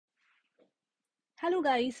Hello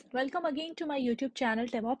guys, welcome again to my YouTube channel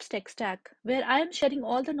DEVOPS-TECHSTACK, where I am sharing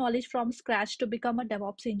all the knowledge from scratch to become a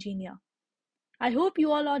DevOps engineer. I hope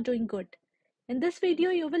you all are doing good. In this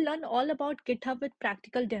video, you will learn all about GitHub with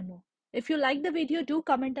practical demo. If you like the video, do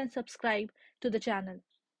comment and subscribe to the channel.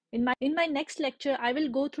 In my next lecture, I will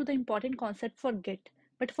go through the important concept for Git.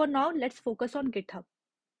 But for now, let's focus on GitHub.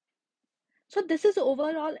 So this is the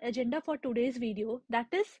overall agenda for today's video. That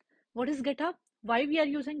is, what is GitHub, why we are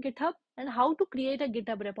using GitHub, and how to create a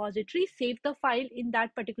GitHub repository, save the file in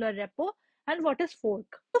that particular repo, and what is fork.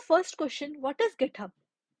 The first question, what is GitHub?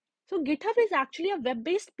 So GitHub is actually a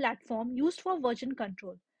web-based platform used for version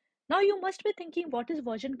control. Now you must be thinking, what is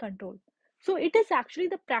version control? So it is actually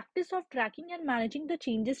the practice of tracking and managing the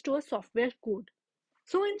changes to a software code.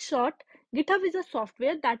 So in short, GitHub is a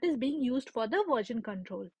software that is being used for the version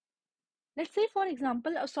control. Let's say, for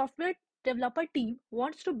example, a software developer team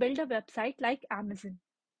wants to build a website like Amazon.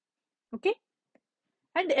 Okay?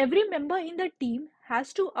 And every member in the team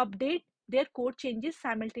has to update their code changes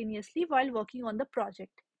simultaneously while working on the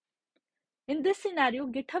project. In this scenario,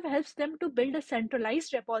 GitHub helps them to build a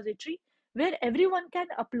centralized repository where everyone can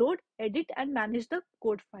upload, edit, and manage the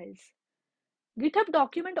code files. GitHub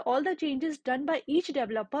documents all the changes done by each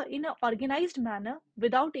developer in an organized manner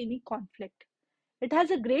without any conflict. It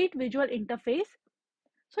has a great visual interface.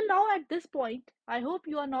 So now at this point, I hope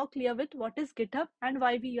you are now clear with what is GitHub and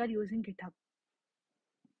why we are using GitHub.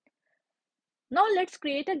 Now let's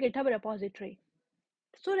create a GitHub repository.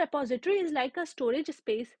 So repository is like a storage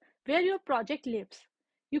space where your project lives.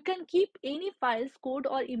 You can keep any files, code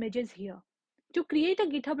or images here. To create a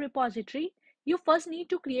GitHub repository, you first need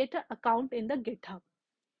to create an account in the GitHub.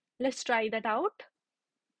 Let's try that out.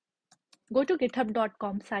 Go to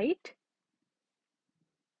github.com site.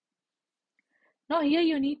 Now here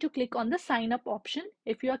you need to click on the sign up option.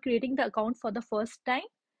 If you are creating the account for the first time,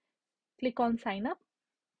 click on sign up.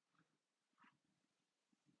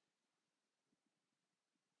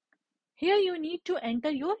 Here you need to enter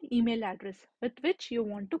your email address with which you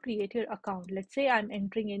want to create your account. Let's say I'm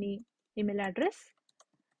entering any email address.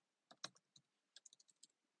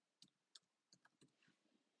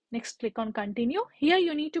 Next, click on continue. Here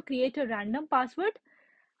you need to create a random password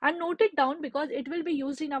and note it down because it will be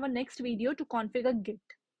used in our next video to configure Git.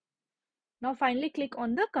 Now finally click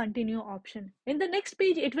on the continue option. In the next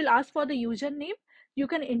page, it will ask for the username. You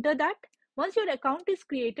can enter that. Once your account is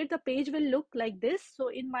created, the page will look like this. So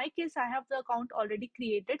in my case, I have the account already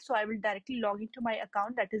created. So I will directly log into my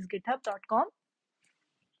account, that is github.com.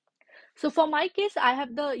 So for my case, I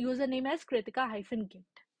have the username as kritika-git.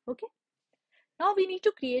 Okay. Now we need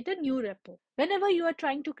to create a new repo. Whenever you are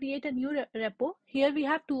trying to create a new repo, here we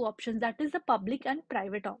have two options, that is the public and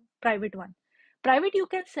private one. Private you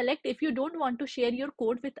can select if you don't want to share your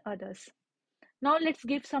code with others. Now let's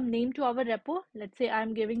give some name to our repo. Let's say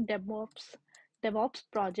I'm giving DevOps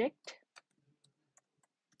project.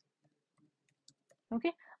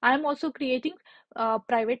 Okay, I'm also creating a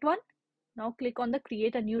private one. Now click on the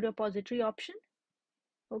create a new repository option.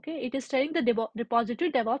 Okay, it is telling the repository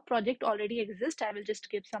DevOps project already exists. I will just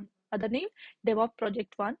give some other name, DevOps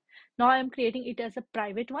project 1. Now I am creating it as a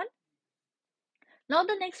private one. Now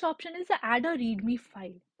the next option is add a README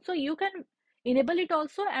file. So you can enable it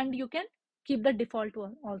also and you can keep the default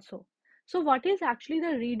one also. So what is actually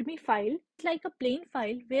the README file? It's like a plain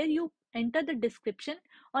file where you enter the description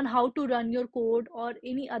on how to run your code or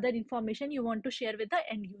any other information you want to share with the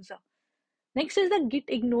end user. Next is the git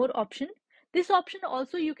ignore option. This option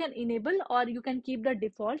also you can enable or you can keep the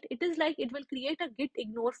default. It is like it will create a git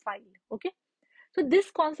ignore file. Okay. So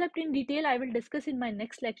this concept in detail I will discuss in my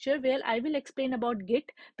next lecture where I will explain about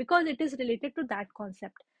Git because it is related to that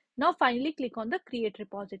concept. Now finally click on the create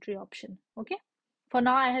repository option. Okay. For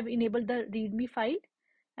now I have enabled the readme file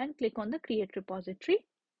and click on the create repository.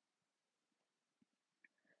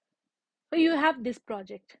 So you have this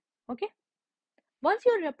project. Okay. Once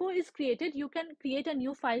your repo is created, you can create a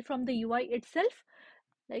new file from the UI itself.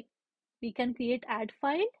 Like we can create add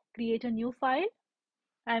file, create a new file.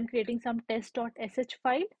 I am creating some test.sh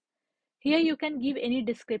file. Here you can give any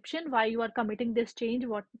description why you are committing this change,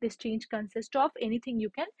 what this change consists of, anything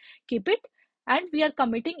you can keep it. And we are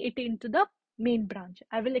committing it into the main branch.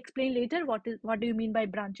 I will explain later what do you mean by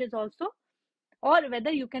branches also, or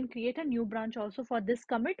whether you can create a new branch also for this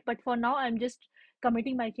commit. But for now, I'm just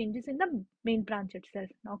committing my changes in the main branch itself.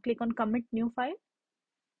 Now click on commit new file.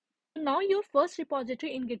 Now your first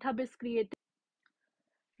repository in GitHub is created.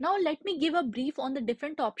 Now let me give a brief on the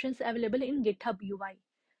different options available in GitHub UI.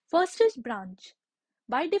 First is branch.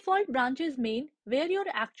 By default, branch is main where your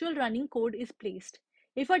actual running code is placed.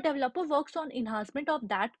 If a developer works on enhancement of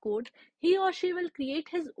that code, he or she will create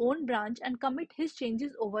his own branch and commit his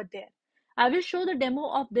changes over there. I will show the demo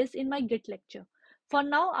of this in my Git lecture. For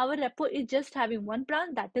now, our repo is just having one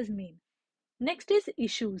branch, that is main. Next is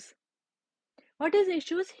issues. What is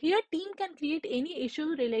issues? Here team can create any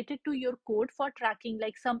issue related to your code for tracking,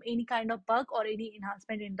 like any kind of bug or any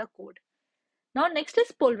enhancement in the code. Now next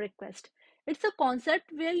is pull request. It's a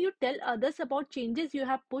concept where you tell others about changes you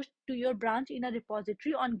have pushed to your branch in a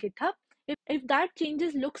repository on GitHub. If that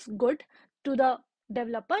changes looks good to the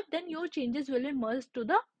developer, then your changes will be merged to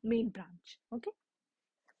the main branch. Okay.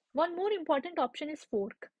 One more important option is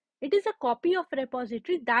fork. It is a copy of a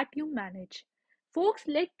repository that you manage. Forks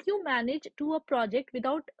let you manage to a project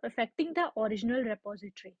without affecting the original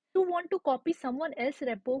repository. If you want to copy someone else's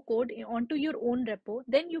repo code onto your own repo,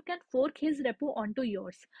 then you can fork his repo onto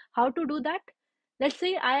yours. How to do that? Let's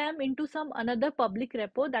say I am into some another public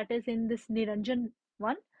repo that is in this Niranjan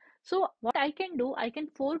one. So what I can do, I can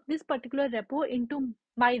fork this particular repo into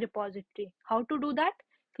my repository. How to do that?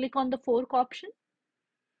 Click on the fork option.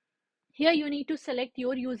 Here you need to select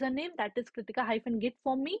your username, that is kritika-git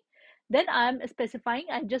for me. Then I am specifying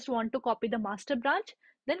I just want to copy the master branch.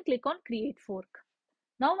 Then click on create fork.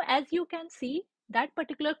 Now as you can see, that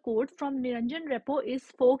particular code from Niranjan repo is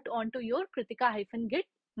forked onto your kritika-git,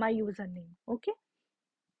 my username. Okay.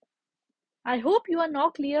 I hope you are now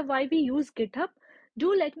clear why we use GitHub.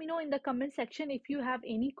 Do let me know in the comment section if you have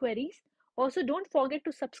any queries. Also, don't forget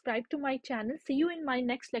to subscribe to my channel. See you in my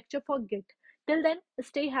next lecture for Git. Till then,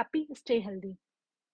 stay happy, stay healthy.